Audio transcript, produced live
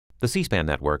The C-SPAN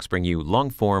networks bring you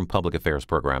long-form public affairs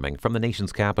programming from the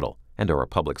nation's capital and are a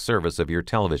public service of your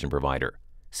television provider.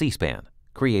 C-SPAN,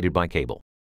 created by cable.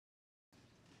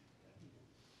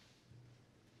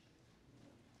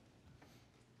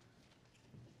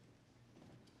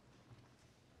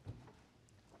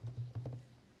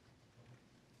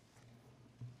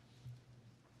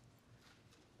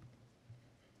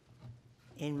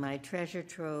 In my treasure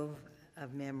trove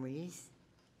of memories,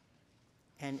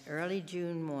 an early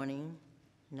June morning,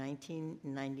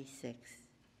 1996,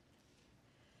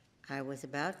 I was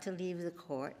about to leave the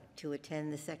court to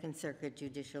attend the Second Circuit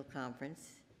Judicial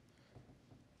Conference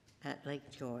at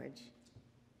Lake George.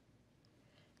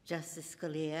 Justice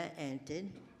Scalia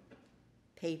entered,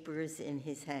 papers in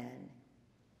his hand.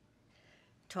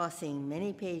 Tossing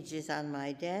many pages on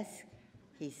my desk,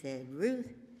 he said,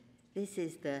 "Ruth, this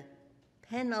is the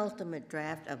penultimate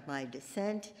draft of my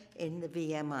dissent in the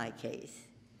VMI case.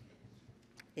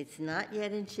 It's not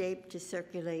yet in shape to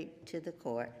circulate to the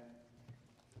court,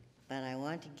 but I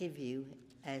want to give you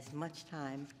as much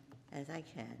time as I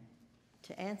can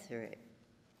to answer it."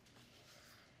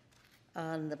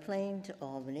 On the plane to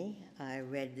Albany, I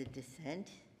read the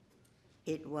dissent.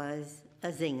 It was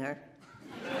a zinger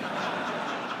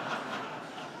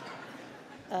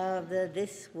of the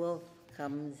 "This wolf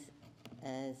comes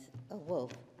as a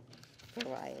wolf"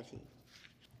 variety.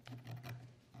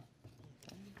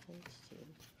 Page 2.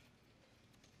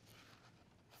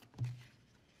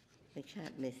 We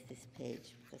can't miss this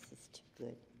page because it's too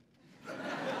good.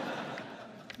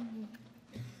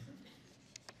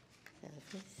 So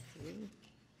this 3.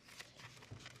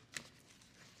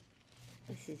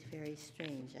 This is very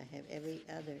strange. I have every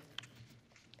other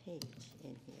page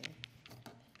in here.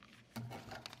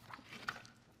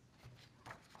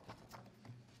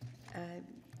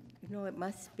 You know, it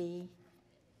must be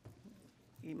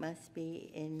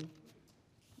in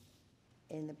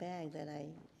the bag that I,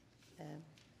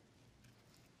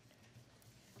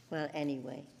 well,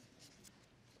 anyway.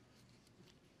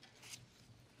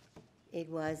 It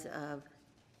was of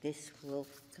 "This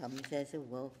wolf comes as a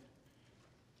wolf"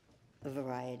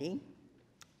 variety,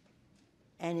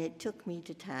 and it took me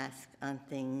to task on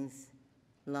things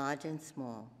large and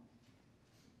small.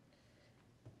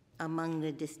 Among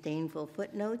the disdainful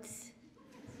footnotes,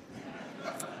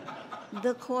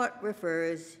 the court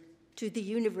refers to the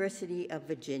University of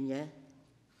Virginia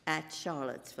at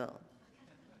Charlottesville.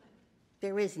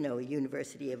 There is no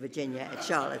University of Virginia at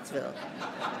Charlottesville.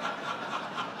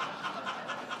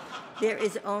 There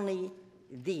is only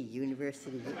the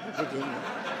University of Virginia.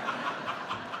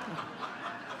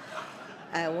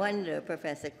 I wonder,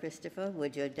 Professor Christopher,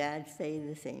 would your dad say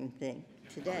the same thing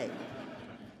today?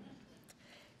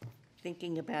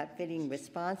 Thinking about fitting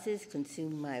responses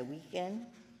consumed my weekend,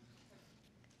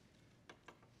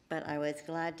 but I was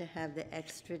glad to have the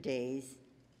extra days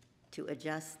to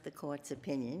adjust the court's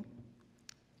opinion.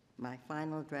 My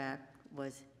final draft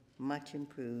was much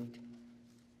improved,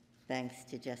 thanks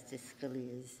to Justice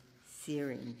Scalia's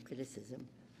searing criticism.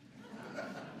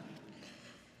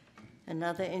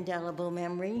 Another indelible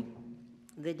memory,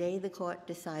 the day the court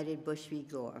decided Bush v.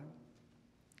 Gore,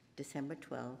 December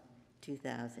 12,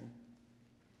 2000.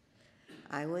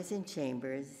 I was in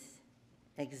chambers,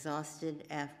 exhausted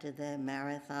after the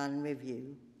marathon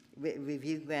review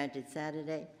granted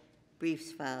Saturday,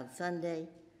 briefs filed Sunday,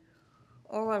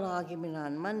 oral argument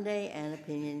on Monday, and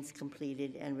opinions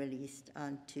completed and released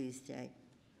on Tuesday.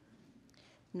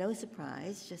 No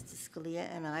surprise, Justice Scalia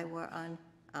and I were on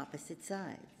opposite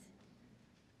sides.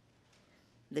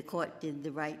 The court did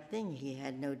the right thing, he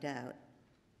had no doubt.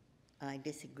 I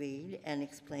disagreed and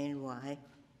explained why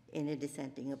in a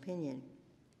dissenting opinion.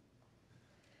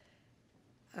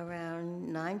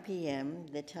 Around 9 p.m.,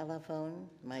 the telephone,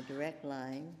 my direct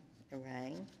line,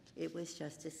 rang. It was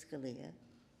Justice Scalia.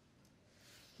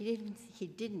 He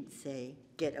didn't say,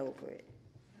 "Get over it."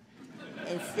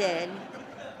 Instead,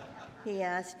 he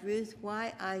asked, "Ruth,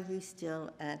 why are you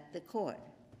still at the court?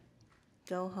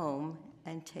 Go home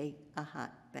and take a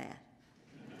hot bath."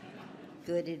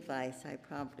 Good advice I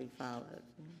promptly followed.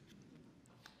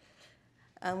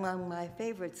 Among my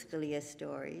favorite Scalia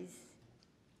stories,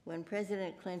 when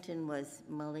President Clinton was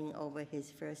mulling over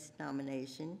his first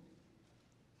nomination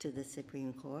to the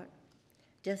Supreme Court,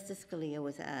 Justice Scalia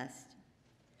was asked,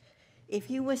 "If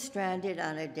you were stranded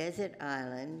on a desert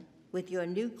island with your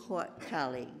new court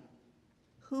colleague,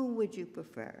 who would you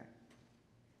prefer,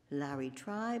 Larry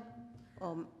Tribe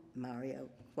or Mario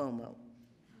Cuomo?"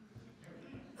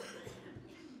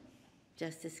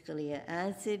 Justice Scalia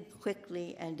answered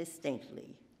quickly and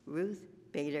distinctly, "Ruth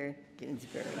Bader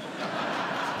Ginsburg." And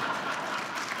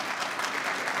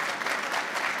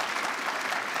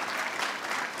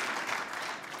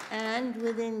And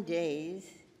within days,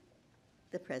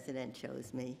 the president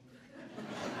chose me.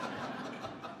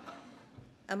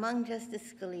 Among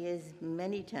Justice Scalia's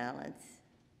many talents,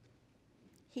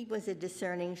 he was a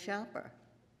discerning shopper.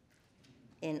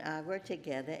 In Agra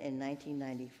together in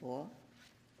 1994,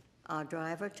 our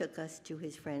driver took us to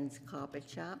his friend's carpet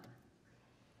shop.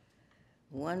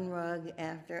 One rug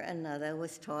after another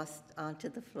was tossed onto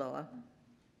the floor,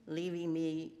 leaving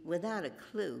me without a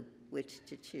clue which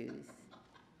to choose.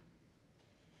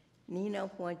 Nino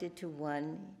pointed to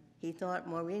one he thought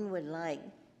Maureen would like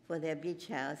for their beach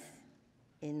house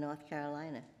in North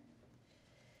Carolina.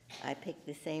 I picked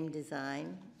the same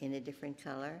design in a different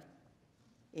color.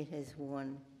 It has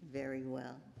worn very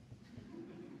well.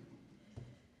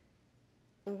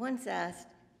 Once asked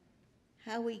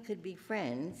how we could be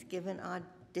friends given our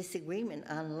disagreement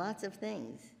on lots of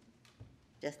things,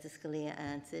 Justice Scalia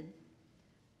answered,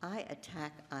 "I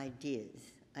attack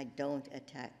ideas. I don't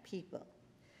attack people.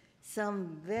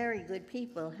 Some very good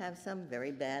people have some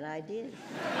very bad ideas."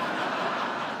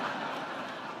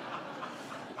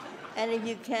 And if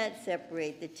you can't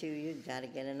separate the two, you've got to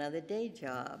get another day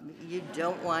job. You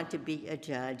don't want to be a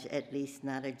judge, at least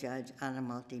not a judge on a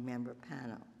multi-member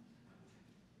panel.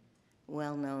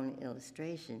 Well-known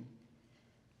illustration.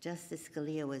 Justice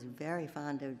Scalia was very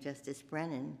fond of Justice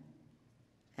Brennan,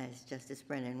 as Justice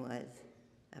Brennan was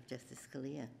of Justice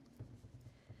Scalia.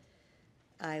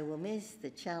 I will miss the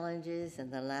challenges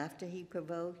and the laughter he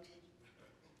provoked,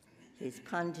 his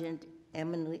pungent,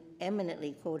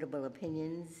 eminently quotable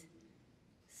opinions,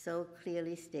 so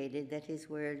clearly stated that his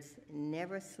words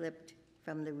never slipped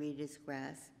from the reader's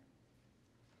grasp.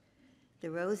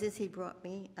 The roses he brought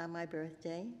me on my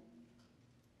birthday,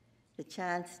 the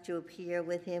chance to appear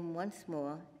with him once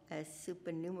more as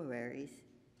supernumeraries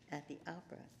at the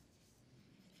opera.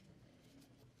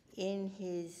 In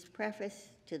his preface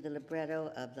to the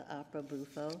libretto of the opera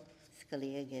buffo,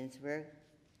 Scalia Ginsburg,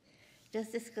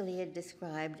 Justice Scalia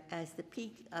described as the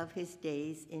peak of his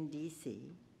days in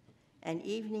D.C. an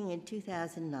evening in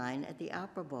 2009 at the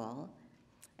Opera Ball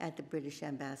at the British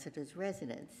ambassador's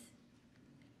residence,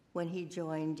 when he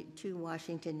joined two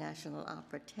Washington National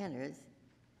Opera tenors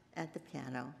at the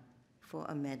piano for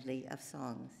a medley of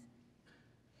songs.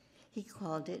 He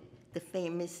called it the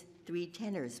famous Three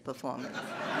Tenors performance.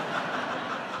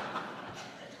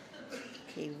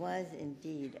 He was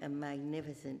indeed a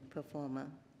magnificent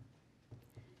performer.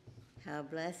 How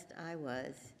blessed I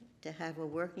was to have a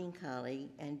working colleague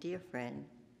and dear friend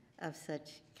of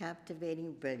such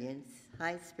captivating brilliance,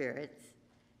 high spirits,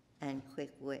 and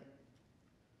quick wit.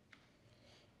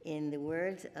 In the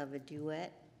words of a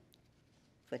duet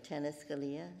for tenor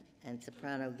Scalia and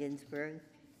soprano Ginsburg,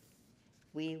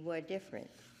 we were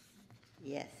different,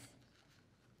 yes,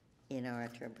 in our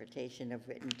interpretation of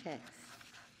written text,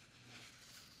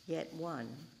 yet one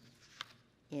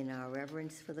in our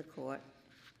reverence for the court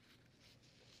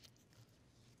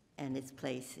and its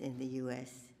place in the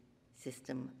U.S.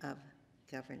 system of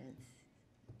governance.